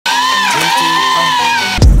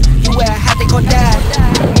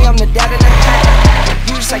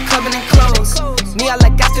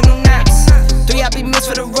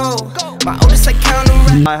road. My oldest like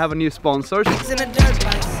Cannondale. I have a new sponsor.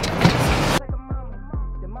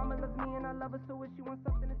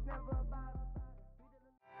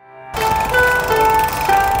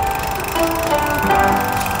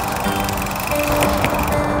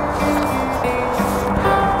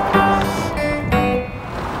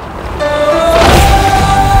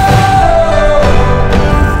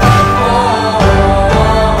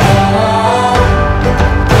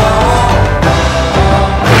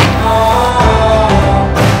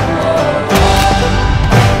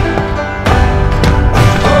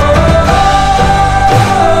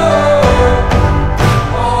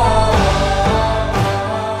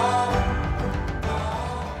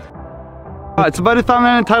 It's about the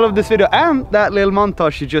thumbnail and title of this video and that little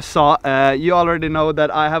montage you just saw. You already know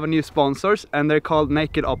that I have a new sponsors and they're called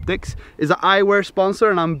Naked Optics. It's an eyewear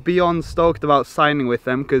sponsor and I'm beyond stoked about signing with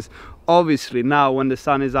them because obviously now when the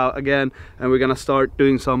sun is out again and we're gonna start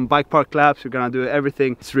doing some bike park laps, we're gonna do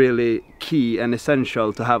everything. It's really key and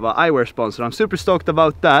essential to have an eyewear sponsor. I'm super stoked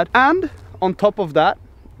about that. And on top of that,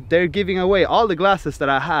 they're giving away all the glasses that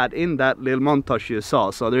I had in that little montage you saw.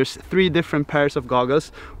 So there's 3 different pairs of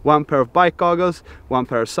goggles, 1 pair of bike goggles, 1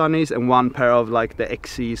 pair of sunnies, and 1 pair of like the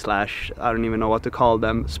XC / I don't even know what to call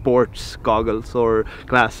them, sports goggles or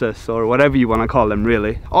glasses or whatever you want to call them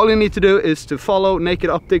really. All you need to do is to follow Naked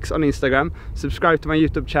Optics on Instagram, subscribe to my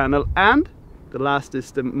YouTube channel, and the last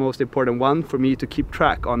is the most important one for me to keep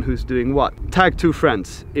track on who's doing what. Tag 2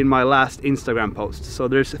 friends in my last Instagram post. So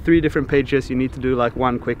there's 3 different pages. You need to do like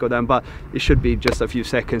 1 quick of them, but it should be just a few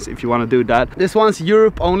seconds if you want to do that. This one's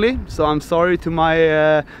Europe only, so I'm sorry to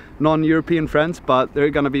my non-European friends, but there are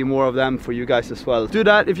gonna be more of them for you guys as well. Do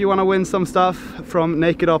that if you want to win some stuff from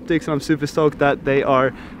Naked Optics, and I'm super stoked that they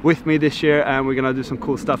are with me this year and we're gonna do some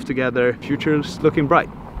cool stuff together. Future's looking bright.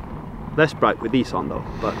 Less bright with these on though,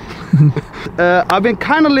 but I've been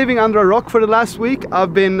kind of living under a rock for the last week.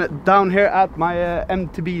 I've been down here at my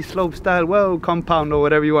MTB Slopestyle compound or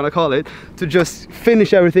whatever you want to call it, to just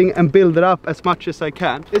finish everything and build it up as much as I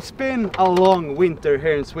can. It's been a long winter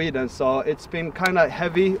here in Sweden, so it's been kind of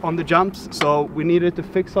heavy on the jumps, so we needed to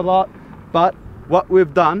fix a lot. But what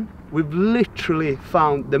we've done, we've literally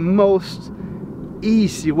found the most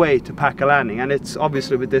easy way to pack a landing, and it's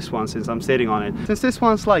obviously with this one since I'm sitting on it. Since this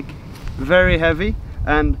one's like very heavy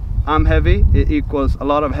and I'm heavy, it equals a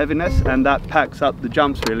lot of heaviness, and that packs up the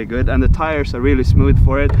jumps really good, and the tires are really smooth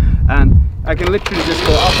for it, and I can literally just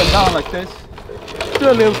go up and down like this,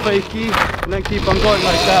 do a little fakie, and then keep on going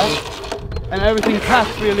like that, and everything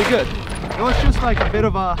packs really good. It was just like a bit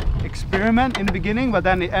of a experiment in the beginning, but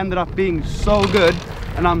then it ended up being so good,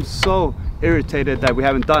 and I'm so irritated that we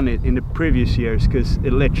haven't done it in the previous years, because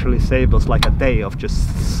it literally saved us like a day of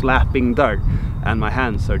just slapping dirt, and my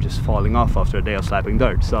hands are just falling off after a day of slapping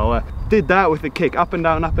dirt. So did that with the kick, up and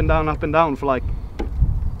down, up and down, up and down for like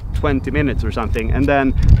 20 minutes or something, and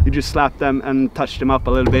then you just slap them and touch them up a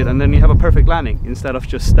little bit, and then you have a perfect landing instead of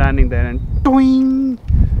just standing there and doing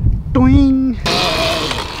doing.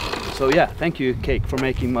 So yeah, thank you Cake for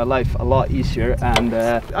making my life a lot easier, and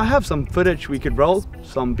I have some footage we could roll,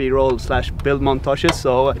 some b-roll / build montages,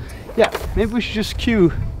 so yeah, maybe we should just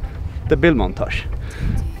cue the build montage.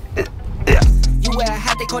 You wear a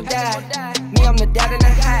hat they call dad, me I'm the dad in a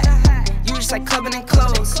hat. You just like clubbing and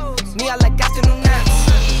clothes, me I like afternoon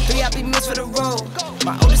naps. 3 happy meals for the road,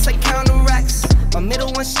 my oldest like Cannondale. My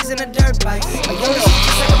middle one she's in a dirt bike, my youngest is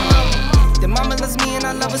just like a mama. The mama loves me and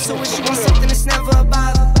I love her, so when she wants something it's never a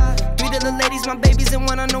bother. 3 little ladies, my babies, and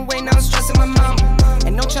 1 on the way, now I'm stressing my mama.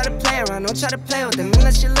 And don't try to play around, don't try to play with them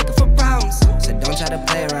unless you're looking for problems. So don't try to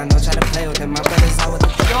play around, don't try to play with them, my brother's out with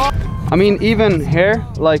the... I mean, even here,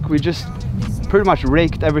 like we just pretty much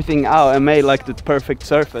raked everything out and made like the perfect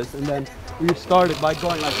surface, and then we started by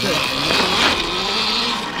going like this.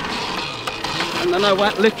 And then I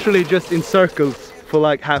went literally just in circles for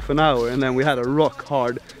like half an hour, and then we had a rock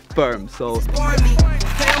hard berm, so...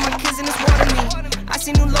 I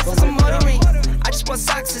see new love for some motoring. I just want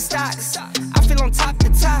socks and stocks. I feel on top to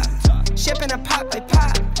top. Shipping a pop, I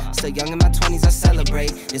pop. Still young in my 20s, I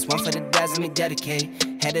celebrate. This one for the dads, let me dedicate.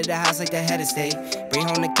 Head of the house like the head of state. Bring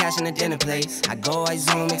home the cash and the dinner plate. I go, I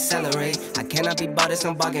zoom, accelerate. I cannot be bought at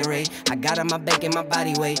some bargain rate. I got on my bacon, my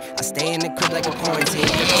body weight. I stay in the crib like a quarantine. Stay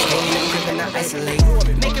in the crib and I isolate.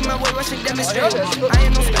 Making my way, I should demonstrate. I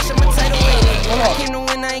ain't no special, my title weight. I came to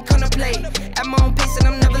win, I ain't gonna play. At my own pace and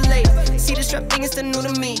I'm never late. See this rap thing is still new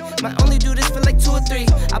to me. Might only do this for like 2 or 3.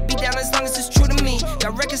 I'll be down as long as it's true to me.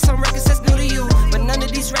 Got records, some records that's new to you, but none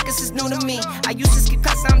of these records is new to me. I used to skip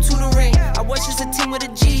class, now I'm tutoring. I was just a team with a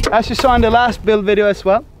G. As you saw in the last build video as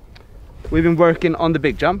well, we've been working on the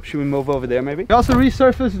big jump. Should we move over there maybe? We also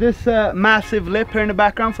resurfaced this massive lip here in the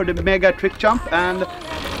background for the mega trick jump, and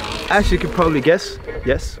as you could probably guess,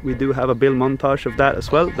 yes, we do have a build montage of that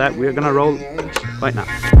as well that we're gonna roll right now.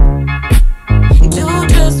 Do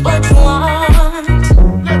just what you want.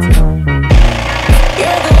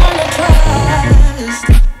 You're the one I trust,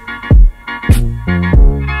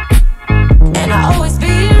 and I always be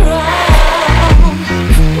around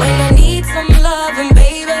when I need some loving, baby.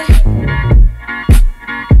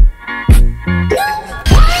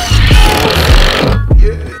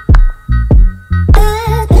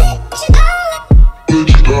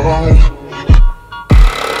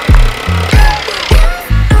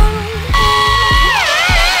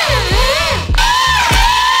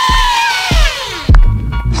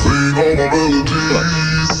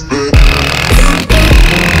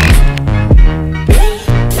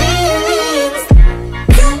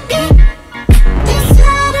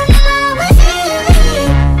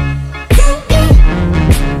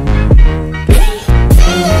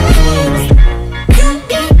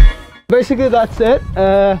 Basically that's it.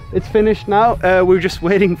 It's finished now. We're just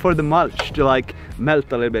waiting for the mulch to like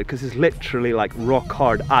melt a little bit, because it's literally like rock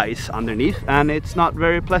hard ice underneath, and it's not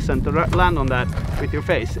very pleasant to land on that with your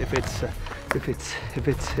face if it's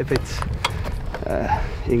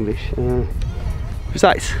English. It's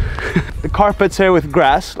ice. The carpet's here with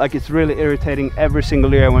grass, like it's really irritating every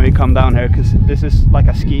single year when we come down here, because this is like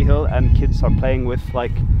a ski hill and kids are playing with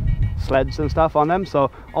like sleds and stuff on them,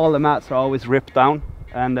 so all the mats are always ripped down.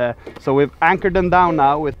 And so we've anchored them down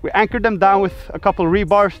now with a couple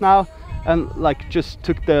rebars now, and like just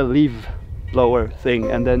took the leaf blower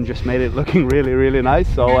thing and then just made it looking really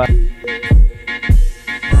nice. So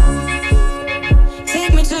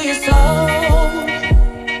Take me to your soul.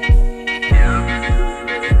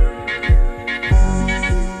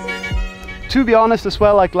 to be honest as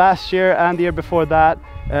well, like last year and the year before that,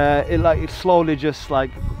 it slowly just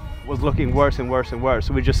like was looking worse and worse and worse.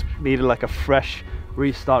 So we just needed like a fresh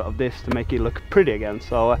restart of this to make it look pretty again.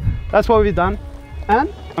 So that's what we've done.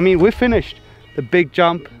 And I mean, we finished the big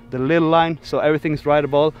jump, the little line, so everything's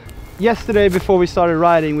rideable. Yesterday, before we started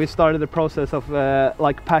riding, we started the process of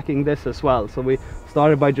like packing this as well. So we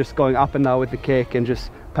started by just going up and down with the cake and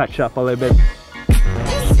just patch up a little bit.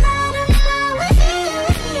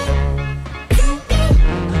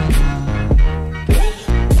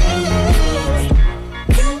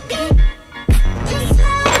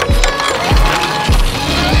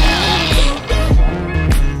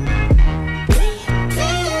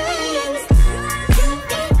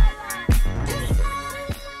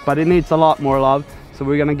 But it needs a lot more love, so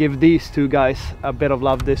we're gonna give these two guys a bit of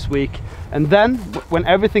love this week, and then when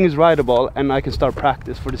everything is rideable and I can start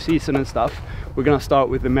practice for the season and stuff, we're gonna start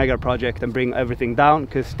with the mega project and bring everything down,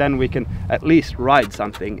 because then we can at least ride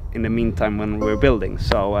something in the meantime when we're building.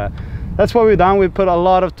 So that's what we've done. We put a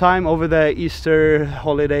lot of time over the Easter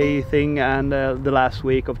holiday thing and the last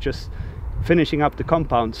week of just finishing up the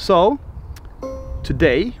compound. So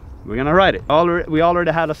today we're gonna ride it. We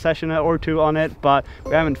already had a session or two on it, but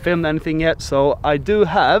we haven't filmed anything yet. So I do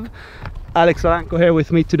have Alex Aranko here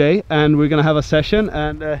with me today, and we're gonna have a session,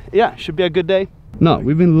 and yeah, should be a good day. No,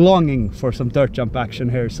 we've been longing for some dirt jump action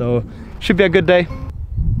here, so should be a good day.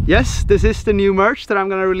 Yes, this is the new merch that I'm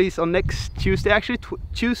gonna release on next Tuesday, actually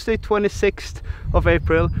Tuesday 26th of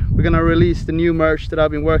April. We're gonna release the new merch that I've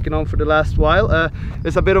been working on for the last while.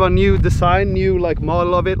 It's a bit of a new design, new like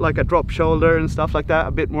model of it, like a drop shoulder and stuff like that,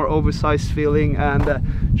 a bit more oversized feeling, and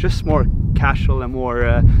just more casual and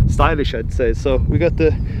more stylish, I'd say. So we got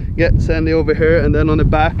the Get Sandy over here, and then on the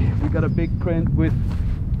back we got a big print with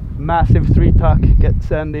massive 3-tuck, Get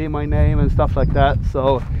Sandy, my name and stuff like that.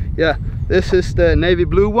 So yeah, this is the navy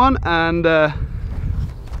blue one, and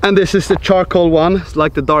this is the charcoal one. It's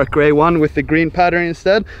like the dark gray one with the green pattern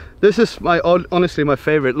instead. This is honestly my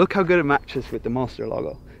favorite. Look how good it matches with the Monster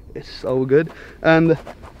logo. It's so good. And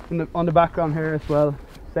on the background here as well,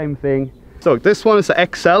 same thing. So this one is an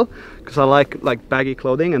XL because I like baggy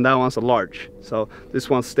clothing, and that one's a large. So this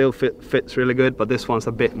one still fits really good, but this one's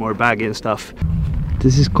a bit more baggy and stuff.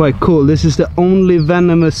 This is quite cool. This is the only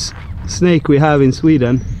venomous snake we have in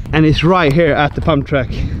Sweden, and it's right here at the pump track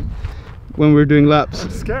when we're doing laps. I'm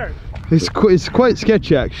scared. It's quite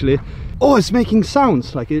sketchy actually. Oh, it's making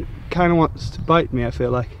sounds like it kind of wants to bite me, I feel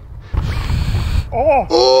like. Oh!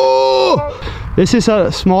 Oh! This is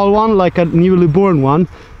a small one, like a newly born one,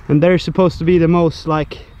 and they're supposed to be the most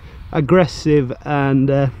like aggressive and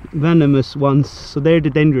venomous ones, so they're the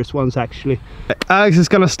dangerous ones actually. Alex is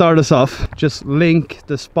gonna start us off. Just link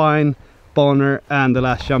the spine, boner and the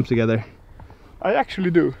last jump together. I actually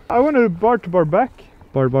do. I want a bar to bar back,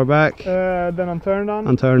 Board bar back. Then on turn down.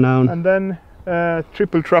 On turn down. And then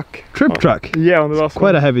triple truck. Trip truck? Yeah, on the last one.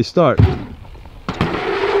 Quite a heavy start.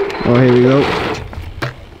 Oh, here we go.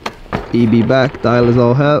 EB back, dial is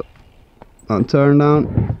all hell. On turn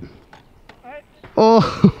down. Oh!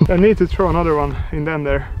 I need to throw another one in the end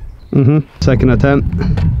there. Second attempt.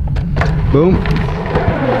 Boom.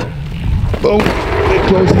 Boom. Bit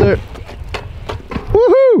close there.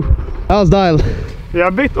 Woohoo! That was dial. Yeah,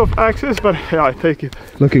 a bit of access, but yeah, I take it.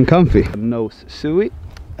 Looking comfy. Nose sui,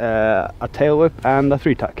 a tail whip and a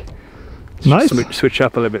 3-tack. Nice. Switch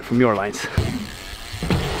up a little bit from your lines.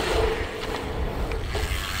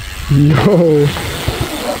 Yo.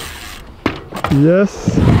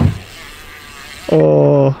 Yes.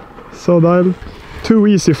 Oh, so dial. Too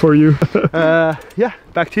easy for you. Yeah,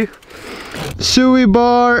 back to you. Sui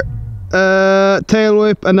bar, tail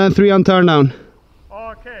whip, and then 3 on turn down.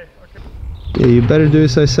 Okay. Yeah, you better do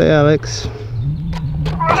as I say, Alex.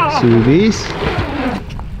 Sui V's.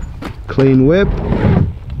 Clean whip.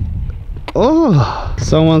 Oh,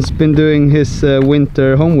 someone's been doing his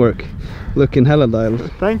winter homework. Looking hella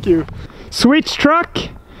dialed. Thank you. Switch truck,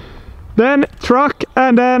 then truck,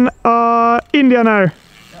 and then Indian Air.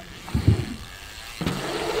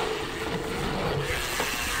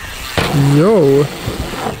 Yo.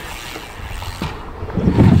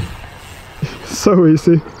 So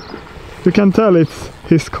easy. You can tell it's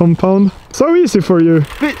his compound. So easy for you.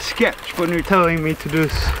 Bit sketch when you're telling me to do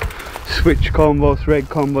switch combos, reg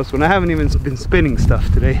combos, when I haven't even been spinning stuff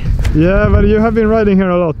today. Yeah, but you have been riding here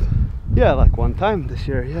a lot. Yeah, like one time this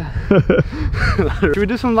year, yeah. Should we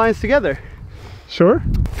do some lines together? Sure.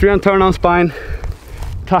 3 on turn on spine,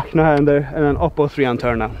 tack no hand there, and then oppo 3 on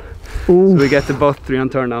turn down. Ooh. So we get to both 3 on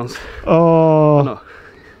turn downs. Oh. No.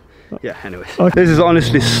 Yeah, anyways. Okay. This is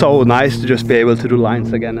honestly so nice to just be able to do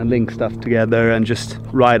lines again and link stuff together and just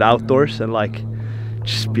ride outdoors and like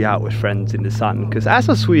just be out with friends in the sun. Because as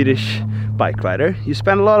a Swedish bike rider, you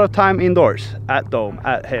spend a lot of time indoors, at Dome,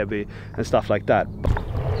 at Heby and stuff like that.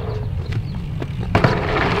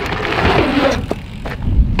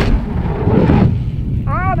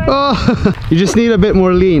 Oh, you just need a bit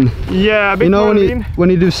more lean. Yeah, a bit more lean. When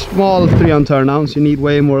you do small 3 on turn downs, you need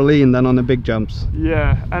way more lean than on the big jumps.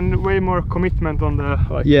 Yeah, and way more commitment on the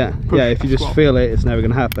like, yeah, if you just feel it, it's never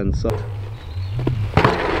gonna happen. So.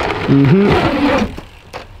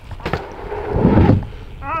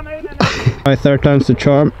 Alright, 3rd time's the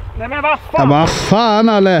charm. Vad fan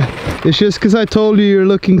alle! It's just because I told you you're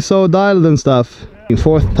looking so dialed and stuff. Yeah.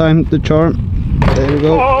 4th time the charm. There you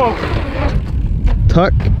go. Oh.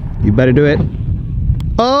 Tuck. You better do it.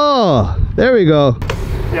 Oh, there we go.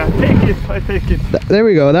 Yeah, take it. I take it. There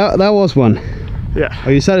we go. That was one. Yeah.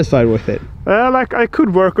 Are you satisfied with it? Like I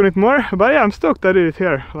could work on it more, but yeah, I'm stoked I did it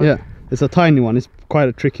here. Like, yeah, it's a tiny one. It's quite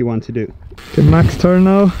a tricky one to do. Okay, max turn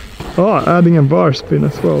now. Oh, adding a bar spin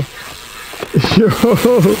as well.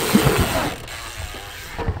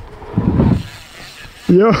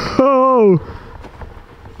 Yo!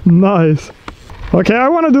 Nice. Okay, I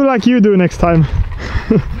want to do like you do next time.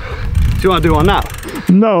 Do you want to do one now?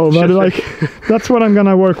 No, but like that's what I'm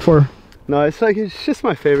gonna work for. No, it's just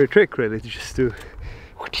my favorite trick really, to just do.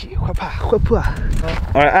 Alright,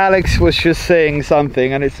 Alex was just saying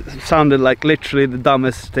something and it sounded like literally the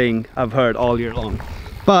dumbest thing I've heard all year long.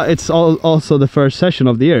 But it's also the first session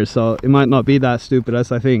of the year, so it might not be that stupid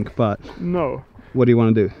as I think, but... No. What do you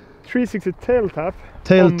want to do? 360 tail tap.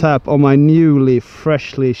 Tail tap on my newly,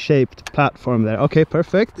 freshly shaped platform there. Okay,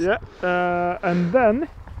 perfect. Yeah, and then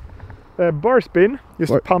bar spin,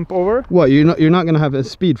 just pump over. What, you're not gonna have a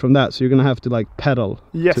speed from that, so you're gonna have to like pedal?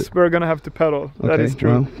 Yes, we're gonna have to pedal. Okay, that is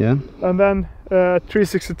true. Well, yeah. And then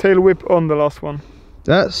 360 tail whip on the last one.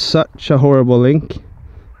 That's such a horrible link.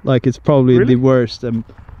 Like it's probably really? The worst and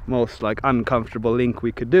most like uncomfortable link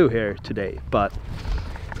we could do here today, but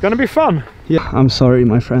it's gonna be fun. Yeah, I'm sorry,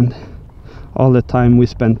 my friend. All the time we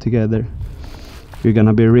spent together, you're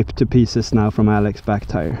gonna be ripped to pieces now from Alex's back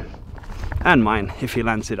tire. And mine, if he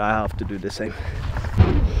lands it, I have to do the same.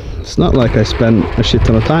 It's not like I spent a shit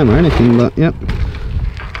ton of time or anything, but yep.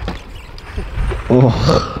 Oh,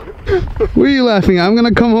 what are you laughing at? I'm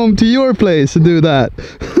gonna come home to your place and do that.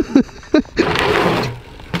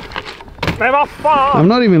 I'm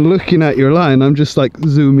not even looking at your line, I'm just like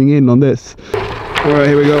zooming in on this. Alright,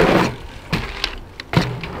 here we go.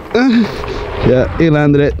 Yeah, he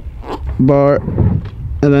landed it. Bar,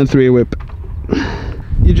 and then 3 whip.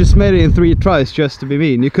 You just made it in 3 tries just to be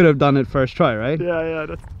mean. You could have done it first try, right? Yeah,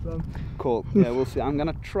 that's done. Cool. Yeah, we'll see. I'm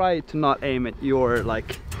gonna try to not aim at your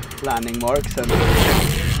like landing marks and...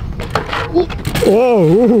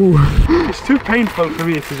 Oh! It's too painful for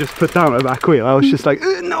me to just put down my back wheel. I was just like,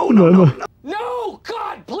 no. No, God!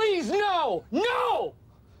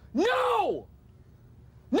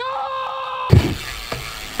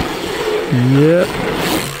 Yeah.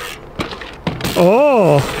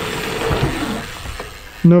 Oh!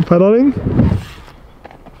 No pedaling?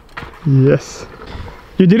 Yes.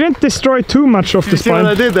 You didn't destroy too much of the See what spine.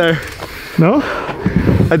 I did there? No?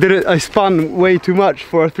 I spun way too much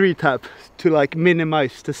for a 3-tap to like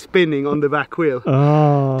minimize the spinning on the back wheel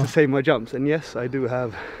to save my jumps. And yes, I do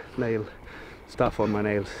have nail stuff on my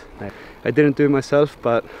nails. I didn't do it myself,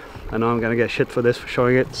 but I know I'm gonna get shit for this for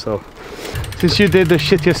showing it. So since you did the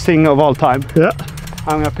shittiest thing of all time, Yeah.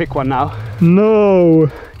 I'm gonna pick one now. No.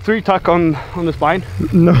 3-tuck on the spine,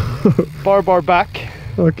 No. bar back,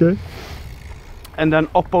 Okay. and then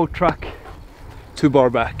oppo track to bar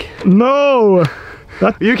back. No.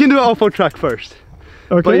 You can do an oppo track first.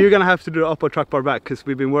 Okay. But you're gonna have to do the upper track bar back because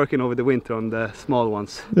we've been working over the winter on the small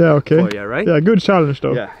ones. Yeah, okay. For you, right? Yeah, good challenge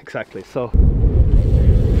though. Yeah, exactly. So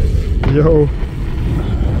Yo.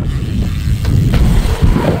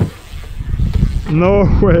 No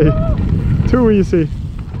way. Too easy.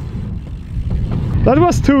 That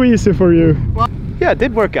was too easy for you. well, yeah, it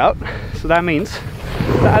did work out. So that means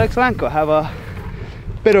that Alex Lanko have a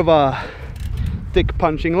bit of a dick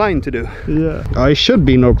punching line to do. Yeah. It should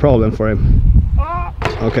be no problem for him.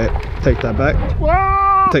 Okay, take that back.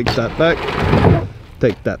 Take that back.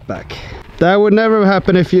 Take that back. That would never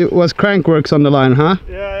happen if it was Crankworx on the line, huh?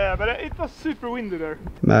 Yeah, but it was super windy there.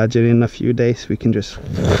 Imagine in a few days we can just...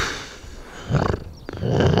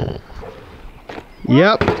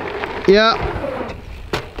 Yep. Yep.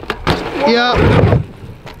 Yep.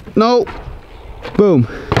 No. Boom.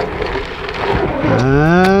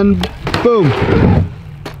 And boom.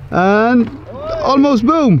 And almost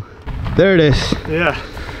boom. There it is. Yeah.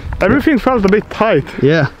 Everything felt a bit tight.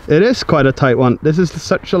 Yeah, it is quite a tight one. This is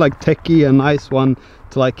such a like techie and nice one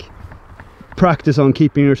to like practice on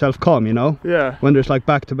keeping yourself calm, you know? Yeah. When there's like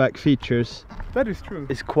back-to-back features, That is true.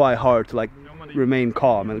 it's quite hard to like remain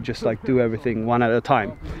calm and just like do everything one at a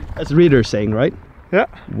time. That's the reader saying, right? Yeah.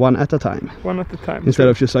 One at a time. One at a time. Instead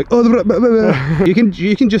of just like, oh, you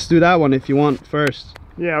can just do that one if you want first.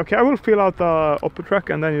 Yeah, okay, I will fill out the upper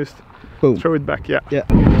track and then just Boom. throw it back, yeah. Yeah.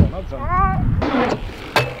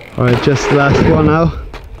 Alright, just the last one now.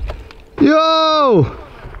 Yo!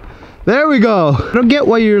 There we go! I don't get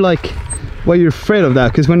why you're afraid of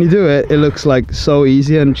that, because when you do it, it looks like so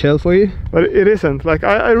easy and chill for you. But it isn't, like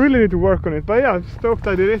I really need to work on it. But yeah, I'm stoked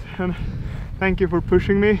I did it and thank you for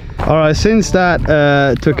pushing me. Alright, since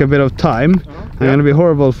that took a bit of time, I'm gonna be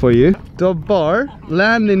horrible for you. The bar,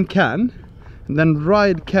 land in can, and then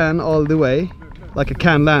ride can all the way, like a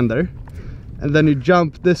can lander. And then you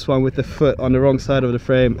jump this one with the foot on the wrong side of the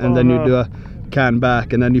frame, and then you do a can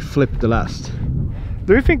back, and then you flip the last.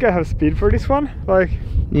 Do you think I have speed for this one? Like...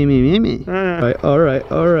 Me. Alright.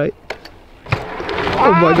 Oh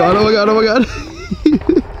my god.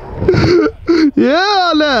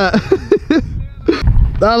 Yeah, Ale!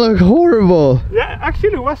 That looked horrible. Yeah,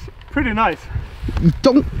 actually it was pretty nice.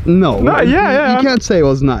 No, yeah. You can't say it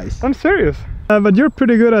was nice. I'm serious. But you're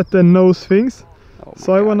pretty good at the nose things.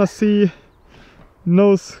 So I wanna see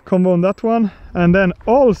nose combo on that one, and then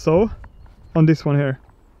also on this one here.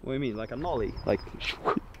 What do you mean, like a nollie? Like,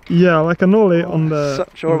 yeah, like a nollie on the...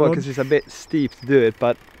 such horrible because it's a bit steep to do it,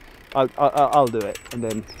 but I'll do it, and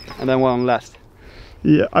then one last.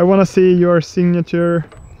 Yeah, I wanna see your signature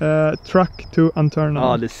truck to unturn.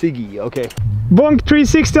 Oh, the Siggy, okay. Bonk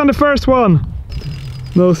 360 on the first one.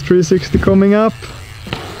 Nose 360 coming up.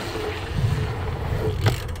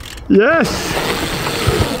 Yes!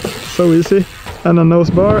 So easy. And a nose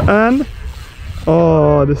bar, and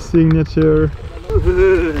oh, the signature.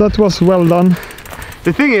 That was well done.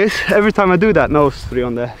 The thing is, every time I do that nose 3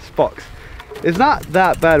 on the Spox, it's not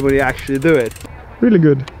that bad when you actually do it. Really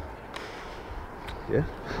good. Yeah.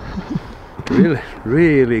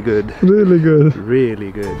 Really good. Really good.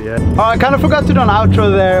 Really good, yeah. Oh, I kind of forgot to do an outro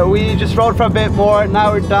there. We just rode for a bit more,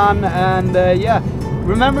 now we're done, and yeah.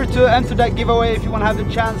 Remember to enter that giveaway if you want to have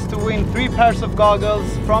the chance to win 3 pairs of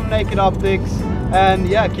goggles from Naked Optics. And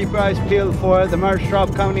yeah, keep your eyes peeled for the merch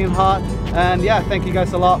drop coming in hot. And yeah, thank you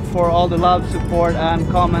guys a lot for all the love, support and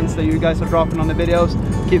comments that you guys are dropping on the videos.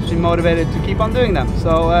 Keeps me motivated to keep on doing them.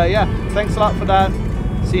 So yeah, thanks a lot for that.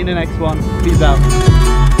 See you in the next one. Peace out.